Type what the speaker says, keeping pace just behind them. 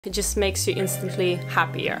It just makes you instantly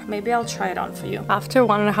happier. Maybe I'll try it on for you. After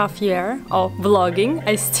 1.5 years of vlogging,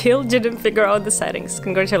 I still didn't figure out the settings.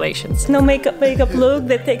 Congratulations. No makeup look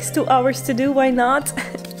that takes 2 hours to do, why not?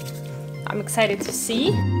 I'm excited to see.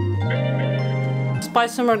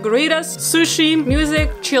 Spicy margaritas, sushi, music,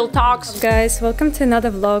 chill talks. Guys, welcome to another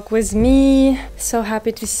vlog with me. So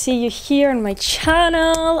happy to see you here on my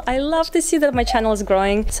channel. I love to see that my channel is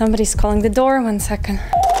growing. Somebody's calling the door. 1 second.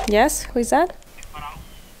 Yes, who is that?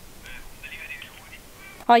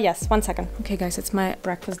 Oh yes, 1 second. Okay guys, it's my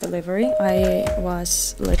breakfast delivery. I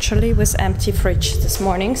was literally with empty fridge this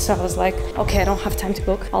morning, so I was like, okay, I don't have time to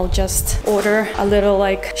cook. I'll just order a little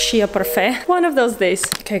like chia parfait one of those days.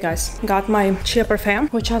 Okay guys, got my chia parfait,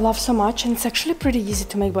 which I love so much, and it's actually pretty easy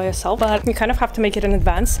to make by yourself, but you kind of have to make it in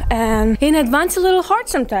advance. And in advance, a little hard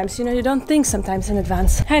sometimes, you know, you don't think sometimes in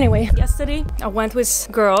advance. Anyway, yesterday I went with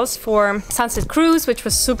girls for sunset cruise, which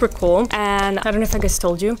was super cool. And I don't know if I guys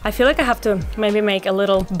told you, I feel like I have to maybe make a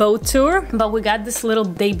little boat tour, but we got this little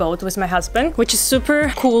day boat with my husband, which is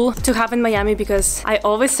super cool to have in Miami, because I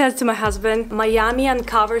always said to my husband, Miami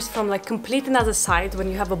uncovers from like complete another side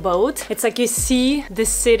when you have a boat. It's like you see the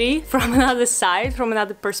city from another side, from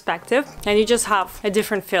another perspective, and you just have a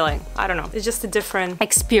different feeling. I don't know, it's just a different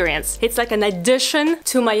experience. It's like an addition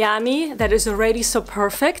to Miami that is already so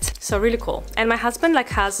perfect, so really cool. And my husband like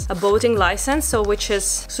has a boating license, so which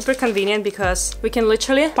is super convenient because we can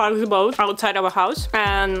literally park the boat outside our house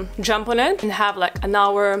and jump on it and have like an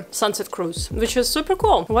hour sunset cruise, which is super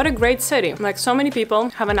cool. What a great city. Like so many people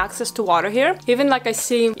have an access to water here. Even like I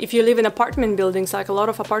see if you live in apartment buildings, like a lot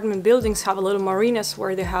of apartment buildings have a little marinas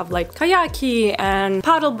where they have like kayaking and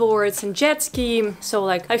paddle boards and jet ski. So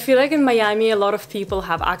like I feel like in Miami a lot of people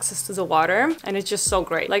have access to the water, and it's just so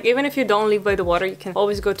great. Like even if you don't live by the water, you can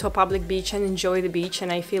always go to a public beach and enjoy the beach.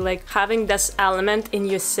 And I feel like having this element in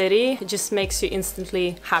your city, it just makes you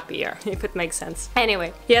instantly happier, if it makes sense.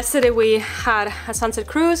 Anyway, yesterday we had a sunset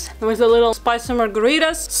cruise. There was a little spicy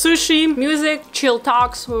margaritas, sushi, music, chill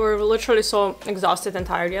talks. We were literally so exhausted and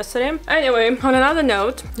tired yesterday. Anyway, on another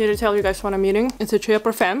note, did I tell you guys what I'm eating? It's a chia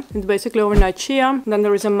parfait. It's basically overnight chia. Then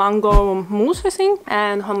there is a mango mousse, I think,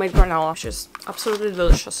 and homemade granola, which is absolutely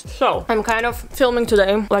delicious. So I'm kind of filming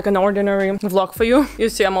today like an ordinary vlog for you. You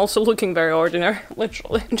see, I'm also looking very ordinary,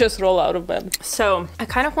 literally just roll out of bed. So I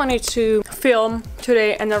kind of wanted to film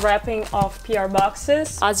today an unwrapping of PR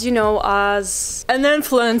boxes. As you know, as an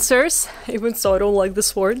influencers, even so I don't like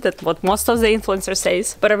this word, that what most of the influencers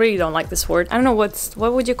says, but I really don't like this word. I don't know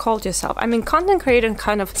what would you call it yourself? I mean, content creator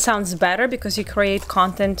kind of sounds better because you create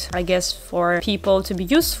content, I guess, for people to be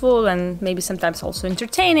useful and maybe sometimes also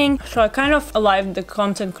entertaining. So I kind of alive the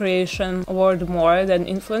content creation word more than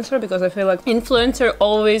influencer, because I feel like influencer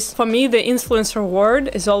always, for me, the influencer word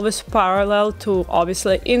is always parallel to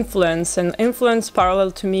obviously influence, and influence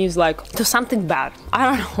parallel to me is like to something bad. I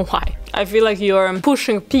don't know why. I feel like you're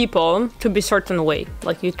pushing people to be a certain way,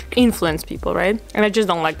 like you influence people, right? And I just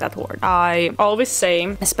don't like that word. I always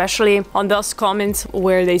say, especially on those comments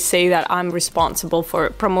where they say that I'm responsible for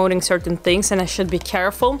promoting certain things and I should be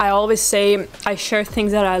careful, I always say I share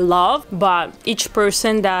things that I love, but each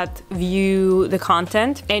person that view the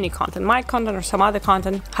content, any content, my content or some other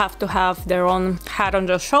content, have to have their own head on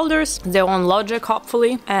their shoulders, their own logic,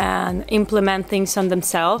 hopefully, and implement things on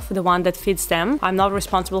themselves, the one that fits them. I'm not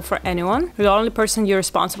responsible for anyone. The only person you're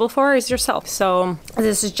responsible for is yourself. So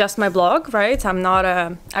this is just my blog, right? I'm not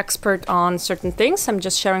an expert on certain things. I'm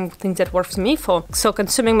just sharing things that work for me. So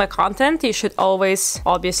consuming my content, you should always,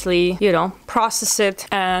 obviously, you know, process it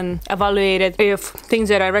and evaluate it if things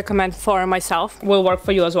that I recommend for myself will work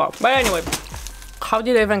for you as well. But anyway, how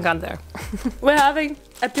did I even get there? We're having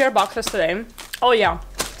a PR boxes today. Oh yeah.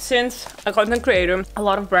 Since a content creator, a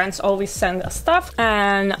lot of brands always send us stuff,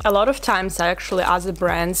 and a lot of times I actually ask the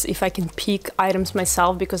brands if I can pick items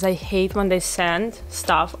myself, because I hate when they send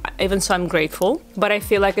stuff, even so I'm grateful, but I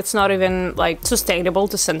feel like it's not even like sustainable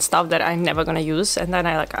to send stuff that I'm never gonna use, and then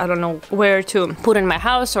I don't know where to put in my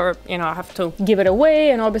house, or you know, I have to give it away,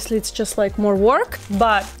 and obviously it's just like more work.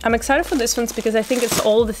 But I'm excited for this ones because I think it's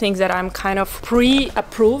all the things that I'm kind of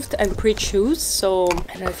pre-approved and pre-choose. So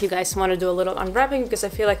I don't know if you guys want to do a little unwrapping, because I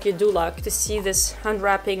feel like you do like to see this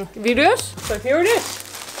unwrapping videos. So here it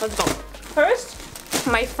is. Let's go. First,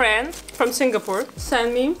 my friend from Singapore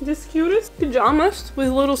sent me this cutest pajamas with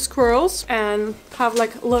little squirrels and have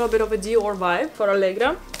like a little bit of a Dior vibe for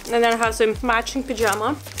Allegra. And then it has a matching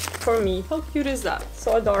pajama for me. How cute is that?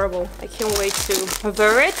 So adorable. I can't wait to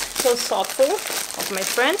wear it. So thoughtful of my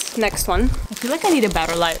friends. Next one. I feel like I need a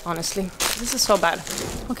better light, honestly. This is so bad.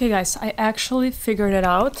 Okay guys, I actually figured it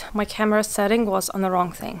out. My camera setting was on the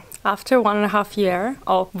wrong thing. After 1.5 years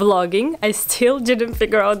of vlogging, I still didn't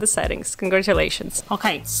figure out the settings. Congratulations.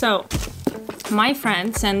 Okay, so my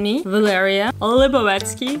friend sent me Valeria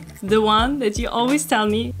Libovetsky, the one that you always tell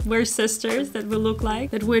me we're sisters, that we look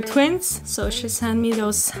like, that we're twins. So she sent me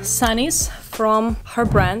those sunnies from her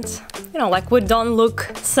brand. You know, like we don't look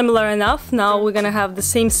similar enough. Now we're gonna have the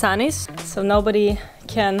same sunnies, so nobody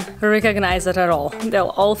can recognize it at all.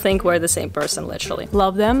 They'll all think we're the same person, literally.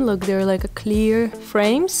 Love them. Look, they're like a clear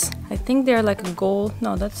frames. I think they're like a gold.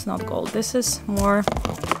 No, that's not gold. This is more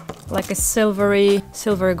like a silvery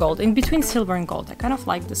gold, in between silver and gold. I kind of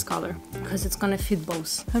like this color because it's gonna fit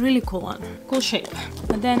both. A really cool one, cool shape.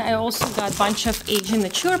 And then I also got a bunch of Age and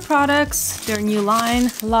Mature products, their new line.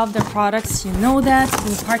 Love their products, you know that.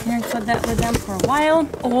 Been partnering with them for a while.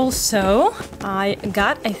 Also, I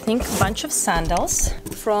got, I think, a bunch of sandals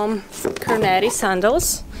from Cornetti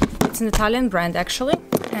Sandals. It's an Italian brand actually.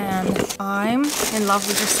 And I'm in love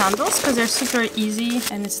with the sandals because they're super easy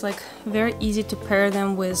and it's like very easy to pair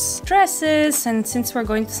them with dresses. And since we're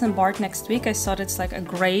going to St. Bart next week, I thought it's like a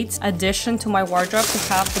great addition to my wardrobe to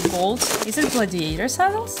have the gold. Is it gladiator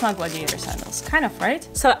sandals? Not gladiator sandals, kind of, right?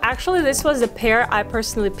 So actually this was the pair I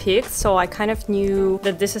personally picked, so I kind of knew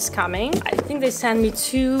that this is coming. I think they sent me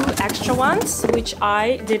 2 extra ones, which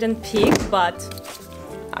I didn't pick, but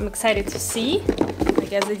I'm excited to see.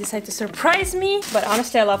 I guess they decided to surprise me, but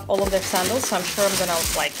honestly I love all of their sandals, so I'm sure I'm gonna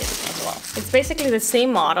like it as well. It's basically the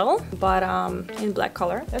same model, but in black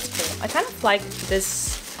color. That's cool. I kind of like this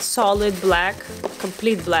solid black,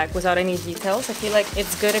 complete black without any details. I feel like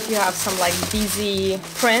it's good if you have some like busy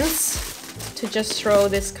prints to just throw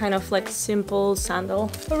this kind of like simple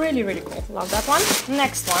sandal. Really, really cool. Love that one.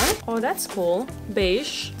 Next one. Oh, that's cool.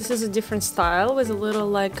 Beige. This is a different style with a little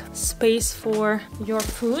like space for your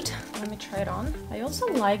food. Let me try it on. I also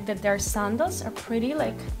like that their sandals are pretty,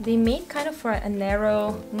 like they made kind of for a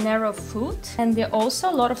narrow foot. And they also,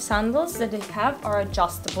 a lot of sandals that they have are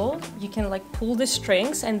adjustable. You can like pull the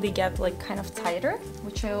strings and they get like kind of tighter,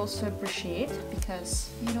 which I also appreciate because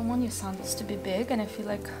you don't want your sandals to be big. And I feel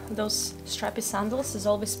like those strappy sandals is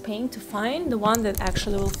always pain to find the one that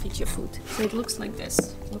actually will fit your foot. So it looks like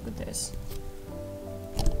this. Look at this.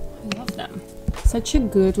 I love them. Such a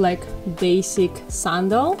good like basic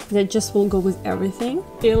sandal that just will go with everything.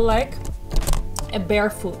 Feel like a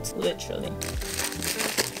barefoot, literally.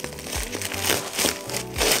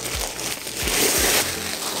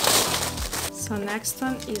 So next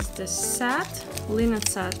one is the set, linen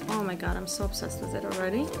set. Oh my god, I'm so obsessed with it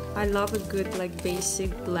already. I love a good like basic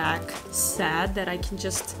black set that I can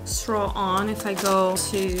just throw on if I go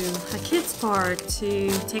to a kids park, to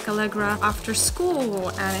take Allegra after school.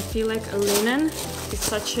 And I feel like a linen is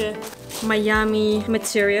such a Miami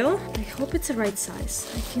material. I hope it's the right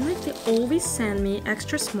size. I feel like they always send me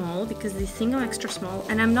extra small because they think I'm extra small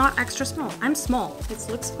and I'm not extra small. I'm small. It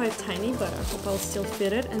looks quite tiny, but I hope I'll still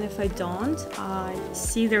fit it. And if I don't, I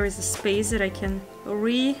see there is a space that I can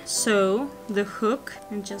re-sew the hook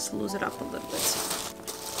and just lose it up a little bit.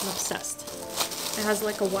 I'm obsessed. It has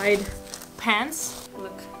like a wide pants.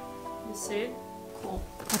 Look, you see it? Cool.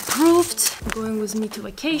 Approved. Going with me to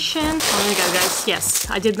vacation. Oh my god, guys, yes,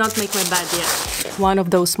 I did not make my bed yet. One of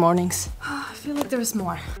those mornings. I feel like there's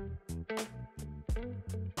more.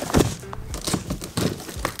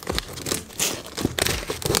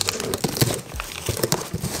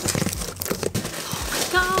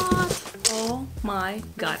 My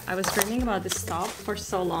god, I was dreaming about this top for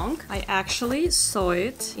so long. I actually saw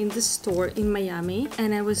it in the store in Miami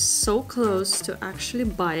and I was so close to actually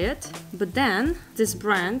buy it, but then this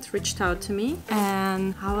brand reached out to me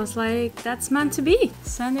and I was like, that's meant to be.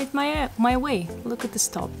 Send it my way. Look at this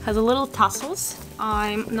top. Has a little tassels.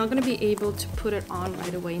 I'm not gonna be able to put it on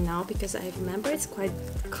right away now because I remember it's quite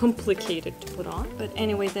complicated to put on. But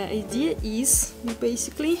anyway, the idea is you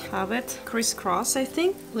basically have it crisscross, I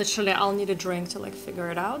think. Literally, I'll need a drink to like figure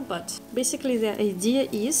it out, but basically the idea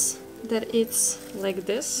is that it's like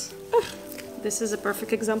this. This is a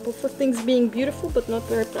perfect example for things being beautiful but not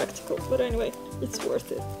very practical, but anyway, it's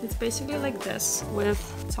worth it. It's basically like this with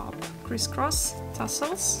top crisscross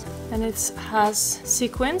tassels and it has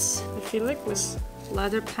sequins. I feel like with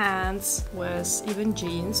leather pants, with even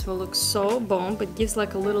jeans will look so bomb, but gives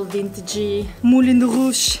like a little vintagey Moulin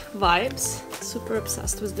Rouge vibes. Super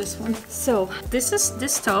obsessed with this one. So this is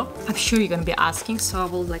this top. I'm sure you're gonna be asking, so I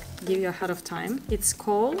will like give you ahead of time. It's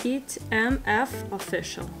called It MF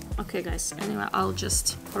Official. Okay guys, anyway, I'll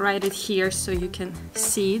just write it here so you can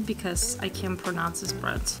see it because I can't pronounce this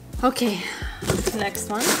brand. Okay, Next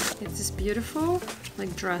one, it's this beautiful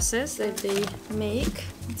like dresses that they make.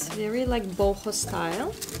 It's very like boho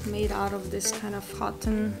style, made out of this kind of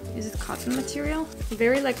cotton. Is it cotton material?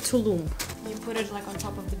 Very like Tulum. You put it like on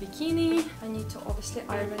top of the bikini. I need to obviously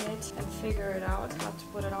iron it and figure it out how to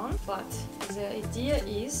put it on. But the idea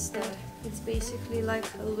is that it's basically like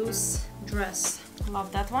a loose dress.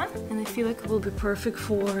 Love that one. And I feel like it will be perfect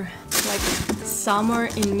for like summer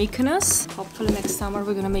in Mykonos. Hopefully next summer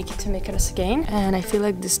we're gonna make it to Mykonos again. And I feel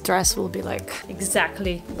like this dress will be like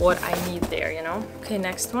exactly what I need there, you know? Okay,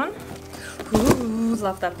 next one. Ooh,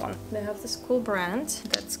 love that one. They have this cool brand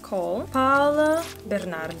that's called Paola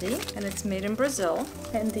Bernardi, and it's made in Brazil.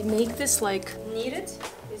 And they make this like knitted,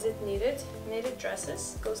 is it knitted? Knitted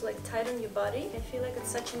dresses. Goes like tight on your body. I feel like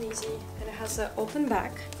it's such an easy, and it has an open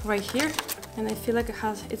back right here. And I feel like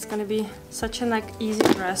it's gonna be such a like easy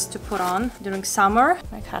dress to put on during summer.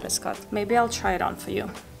 Like how it's cut. Maybe I'll try it on for you.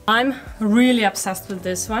 I'm really obsessed with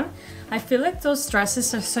this one. I feel like those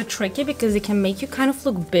dresses are so tricky because they can make you kind of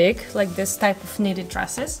look big, like this type of knitted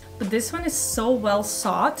dresses. But this one is so well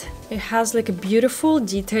sought. It has like a beautiful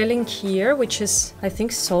detailing here, which is, I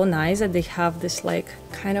think, so nice that they have this like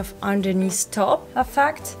kind of underneath top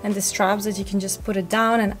effect. And the straps that you can just put it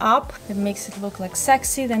down and up. It makes it look like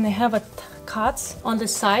sexy. Then they have a cuts on the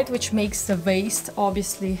side, which makes the waist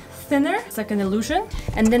obviously thinner. It's like an illusion.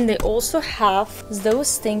 And then they also have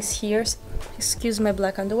those things here, excuse my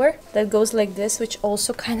black underwear, that goes like this, which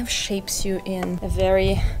also kind of shapes you in a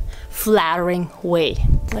very flattering way.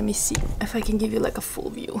 Let me see if I can give you like a full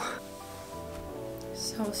view.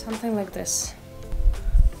 So something like this.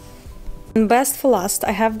 And best for last,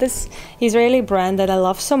 I have this Israeli brand that I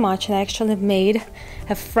love so much, and I actually made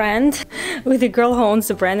a friend with the girl who owns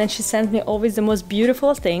the brand, and she sent me always the most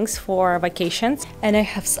beautiful things for vacations. And I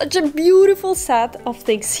have such a beautiful set of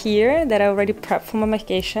things here that I already prepped for my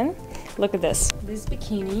vacation. Look at this. This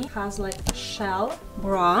bikini has like a shell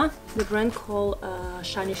bra, the brand called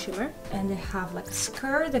Shiny Shimmer, and they have like a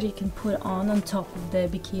skirt that you can put on top of the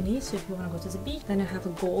bikini. So if you want to go to the beach, then I have a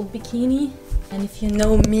gold bikini. And if you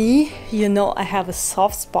know me, you know I have a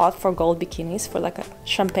soft spot for gold bikinis, for like a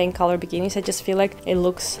champagne color bikinis. I just feel like it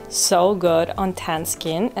looks so good on tan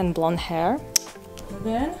skin and blonde hair. And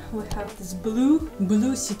then we have this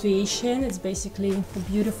blue situation. It's basically a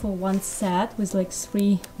beautiful one set with like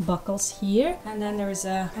 3 buckles here. And then there is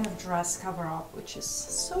a kind of dress cover up, which is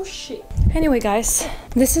so chic. Anyway, guys,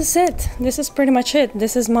 this is it. This is pretty much it.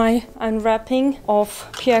 This is my unwrapping of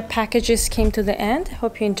PR packages came to the end. I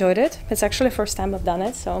hope you enjoyed it. It's actually the first time I've done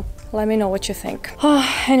it, so let me know what you think.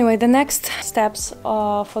 Anyway, the next steps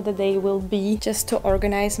for the day will be just to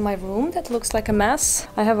organize my room that looks like a mess.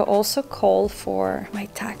 I have also called for my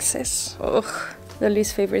taxes. Ugh, the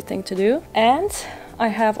least favorite thing to do. And I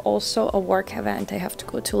have also a work event I have to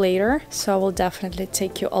go to later, so I will definitely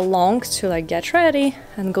take you along to like get ready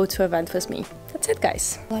and go to event with me. That's it,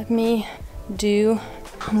 guys. Let me do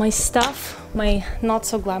my stuff, my not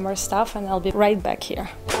so glamorous stuff, and I'll be right back here.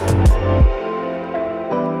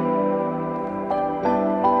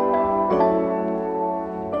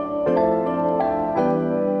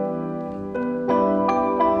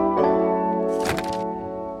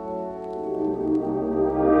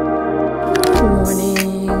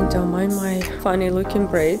 Funny looking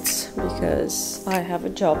braids because I have a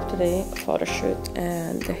job today, a photo shoot,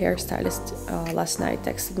 and the hairstylist last night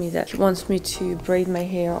texted me that he wants me to braid my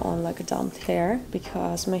hair on like a dumped hair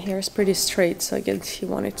because my hair is pretty straight, so I guess he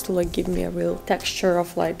wanted to like give me a real texture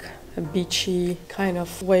of like a beachy kind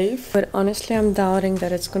of wave. But honestly, I'm doubting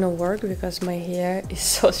that it's gonna work because my hair is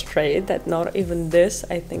so straight that not even this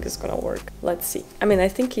I think is gonna work. Let's see. I mean, I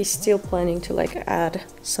think he's still planning to like add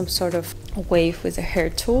some sort of wave with a hair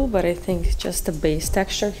tool, but I think just the base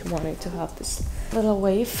texture, he wanted to have this little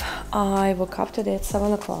wave. I woke up today at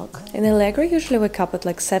 7 o'clock. In Allegra, usually wake up at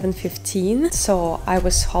like 7:15, so I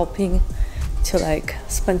was hoping to like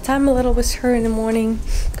spend time a little with her in the morning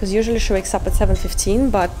because usually she wakes up at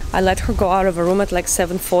 7:15, but I let her go out of her room at like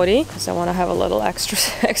 7:40 because I want to have a little extra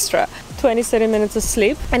 20-30 minutes of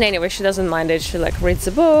sleep. And anyway, she doesn't mind it. She like reads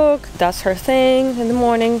a book, does her thing in the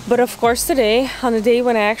morning. But of course today, on the day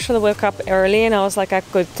when I actually woke up early and I was like I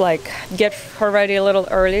could like get her ready a little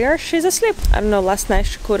earlier, she's asleep. I don't know, last night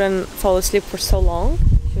she couldn't fall asleep for so long.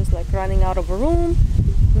 She was like running out of her room,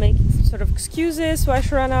 making sort of excuses why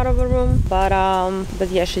she ran out of the room, but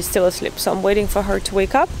yeah, she's still asleep, so I'm waiting for her to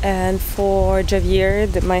wake up and for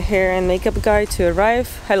Javier, my hair and makeup guy, to arrive.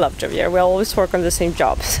 I love Javier, we always work on the same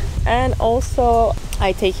jobs, and also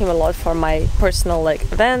I take him a lot for my personal like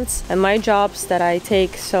events and my jobs that I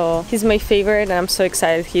take, so he's my favorite and I'm so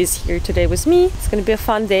excited he's here today with me. It's gonna be a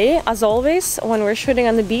fun day as always when we're shooting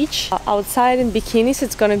on the beach outside in bikinis.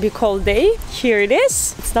 It's gonna be a cold day. Here it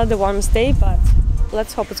is. It's not the warmest day, but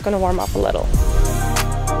let's hope it's gonna warm up a little.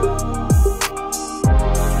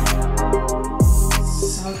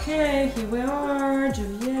 Okay, here we are,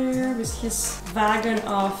 Javier with his wagon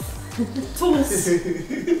of tools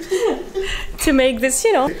to make this,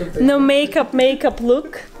 you know, no makeup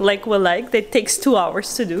look like we like. That takes 2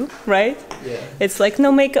 hours to do, right? Yeah. It's like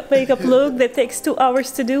no makeup look that takes 2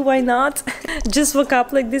 hours to do. Why not? Just woke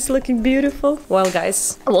up like this, looking beautiful. Well,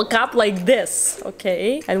 guys, I woke up like this,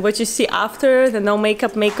 okay? And what you see after the no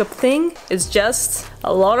makeup thing is just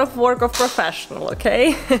a lot of work of professional,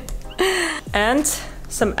 okay? And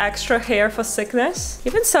some extra hair for sickness.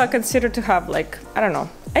 Even so, I consider to have like, I don't know,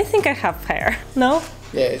 I think I have hair. No?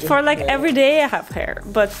 Yeah. For like every day I have hair,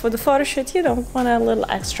 but for the photo shoot, you know, want a little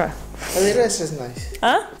extra. A little extra is nice.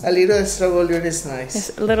 Huh? A little extra volume is nice.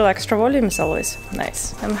 Yes, a little extra volume is always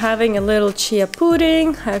nice. I'm having a little chia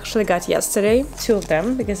pudding. I actually got yesterday 2 of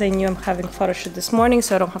them because I knew I'm having a photo shoot this morning,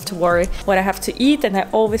 so I don't have to worry what I have to eat. And I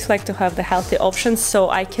always like to have the healthy options so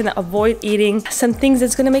I can avoid eating some things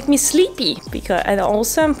that's gonna make me sleepy. And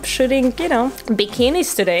also I'm shooting, you know,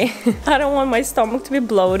 bikinis today. I don't want my stomach to be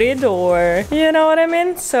bloated, or you know what I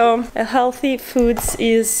mean? So a healthy foods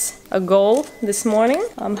is a goal this morning.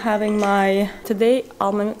 I'm having my today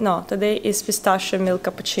is pistachio milk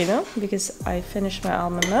cappuccino because I finished my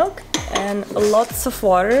almond milk, and lots of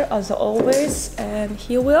water as always. And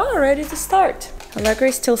here we are, ready to start. Allegra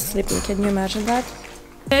is still sleeping. Can you imagine that?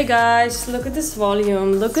 Hey guys, look at this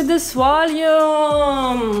volume. Look at this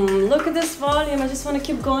volume. Look at this volume. I just want to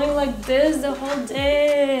keep going like this the whole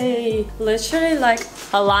day. Literally like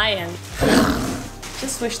a lion.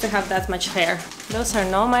 Just wish to have that much hair. Those are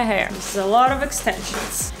not my hair. This is a lot of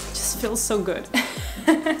extensions. It just feels so good.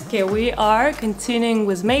 Okay, we are continuing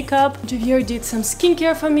with makeup. Javier did some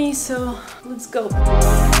skincare for me, so let's go.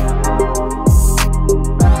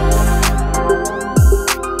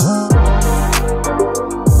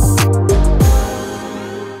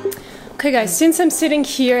 Okay guys, since I'm sitting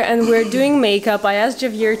here and we're doing makeup, I asked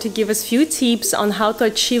Javier to give us a few tips on how to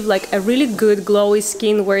achieve like a really good glowy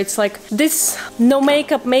skin where it's like this no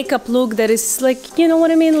makeup look that is like, you know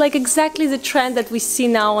what I mean? Like exactly the trend that we see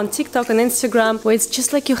now on TikTok and Instagram, where it's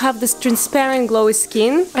just like you have this transparent glowy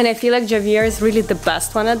skin. And I feel like Javier is really the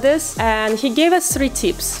best one at this. And he gave us 3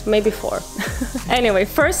 tips, maybe 4. Anyway,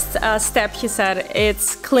 first step, he said,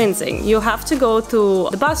 it's cleansing. You have to go to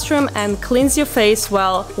the bathroom and cleanse your face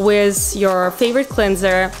well with your favorite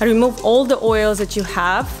cleanser, remove all the oils that you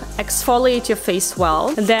have, exfoliate your face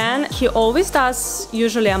well. Then he always does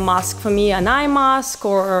usually a mask for me, an eye mask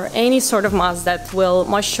or any sort of mask that will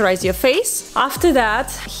moisturize your face. After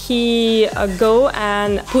that, he go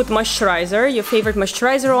and put moisturizer, your favorite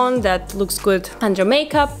moisturizer on that looks good under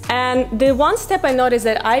makeup. And the one step I noticed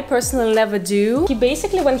that I personally never do, he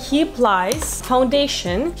basically, when he applies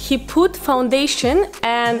foundation, he put foundation,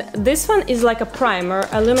 and this one is like a primer,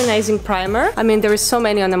 a luminizing primer. I mean, there is so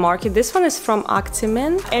many on the market. This one is from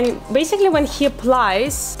Actimin. And basically when he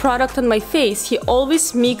applies product on my face, he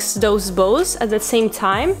always mix those both at the same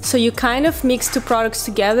time. So you kind of mix 2 products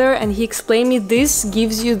together, and he explained me this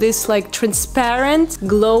gives you this like transparent,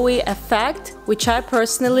 glowy effect, which I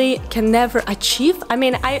personally can never achieve. I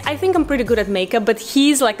mean, I think I'm pretty good at makeup, but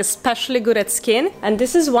he's like especially good at skin. And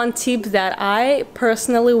this is one tip that I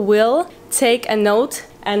personally will take a note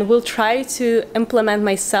and will try to implement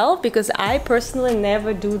myself, because I personally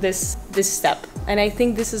never do this step. And I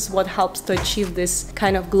think this is what helps to achieve this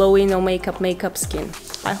kind of glowy, no makeup skin.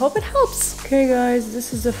 I hope it helps. Okay guys,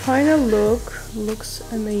 this is the final look. Looks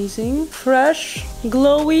amazing. Fresh,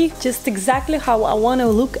 glowy, just exactly how I want to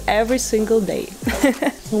look every single day.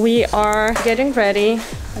 We are getting ready.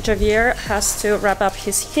 Javier has to wrap up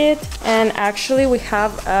his kit, and actually we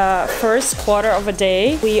have a first quarter of a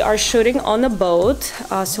day. We are shooting on a boat,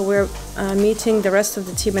 so we're meeting the rest of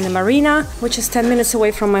the team in the marina, which is 10 minutes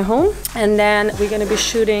away from my home, and then we're gonna be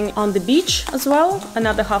shooting on the beach as well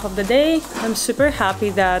another half of the day. I'm super happy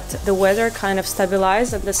that the weather kind of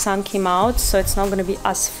stabilized and the sun came out, so it's not gonna be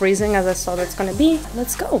as freezing as I thought it's gonna be.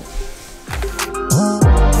 Let's go.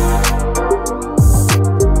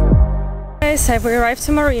 Guys, we arrived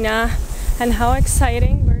to marina, and how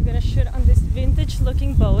exciting! We're gonna shoot on this vintage vintage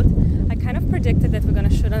looking boat. I kind of predicted that we're gonna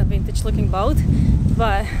shoot on a vintage looking boat,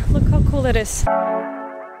 but look how cool it is.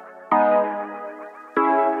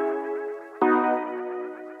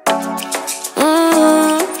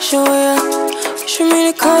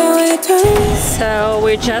 So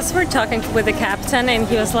we just were talking with the captain and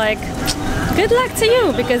he was like, good luck to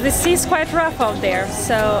you, because the sea is quite rough out there.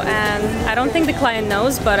 So, and I don't think the client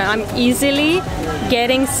knows, but I'm easily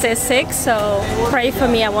getting seasick, so pray for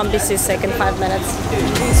me I won't be seasick in 5 minutes.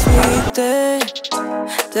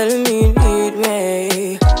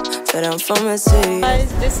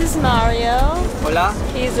 Guys, this is Mario. Hola.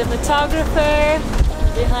 He's a photographer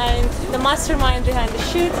behind the mastermind behind the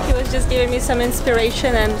shoot. He was just giving me some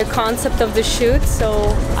inspiration and the concept of the shoot,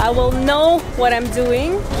 so I will know what I'm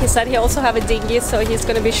doing. He said he also have a dinghy, so he's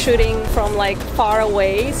going to be shooting from like far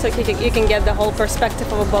away, so you can get the whole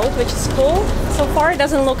perspective of a boat, which is cool. So far it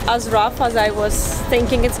doesn't look as rough as I was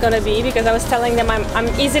thinking it's going to be, because I was telling them I'm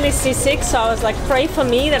easily seasick, so I was like, pray for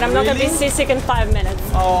me that I'm not going to be seasick in 5 minutes.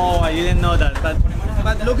 Oh, I didn't know that, but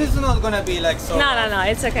look, it's not gonna be like so. No,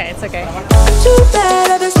 it's okay, it's okay. Too bad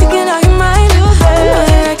I've been sticking out your mind. I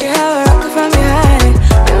know I can have a rocket from behind.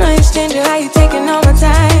 I know you stand how you taking all my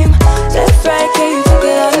time. Left, right, can you take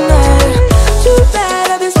it all night? Too bad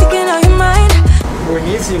I've been sticking out your mind.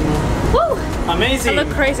 Buenísimo. Woo! Amazing. I look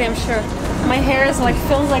crazy, I'm sure. My hair is like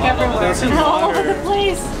feels like everywhere, all over the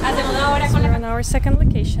place. We're on our second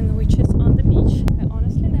location, which is on the beach. I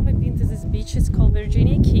honestly never been to this beach. It's called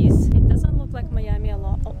Virginia Keys. It doesn't look like Miami a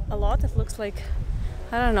lot. It looks like,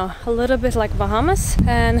 I don't know, a little bit like Bahamas.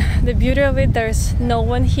 And the beauty of it, there's no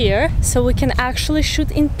one here, so we can actually shoot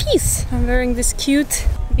in peace. I'm wearing this cute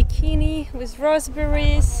bikini with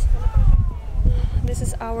raspberries. This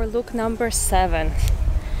is our look number 7.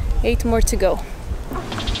 8 more to go.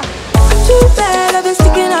 Too bad I've been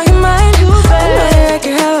sticking out your mind. I know I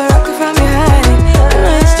can have a rocket from behind. I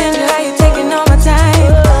know you stand how you taking all my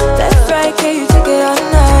time. Left, right, can you take it all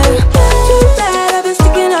night? Too bad I've been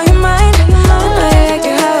sticking out your mind. I know I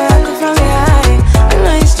can have a rocket from behind. I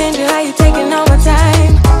know you stand how you taking all my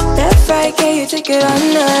time. Left, right, can you take it all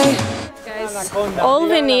night? Guys, all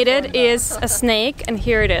we needed is a snake, and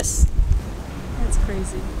here it is. That's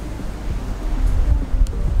crazy.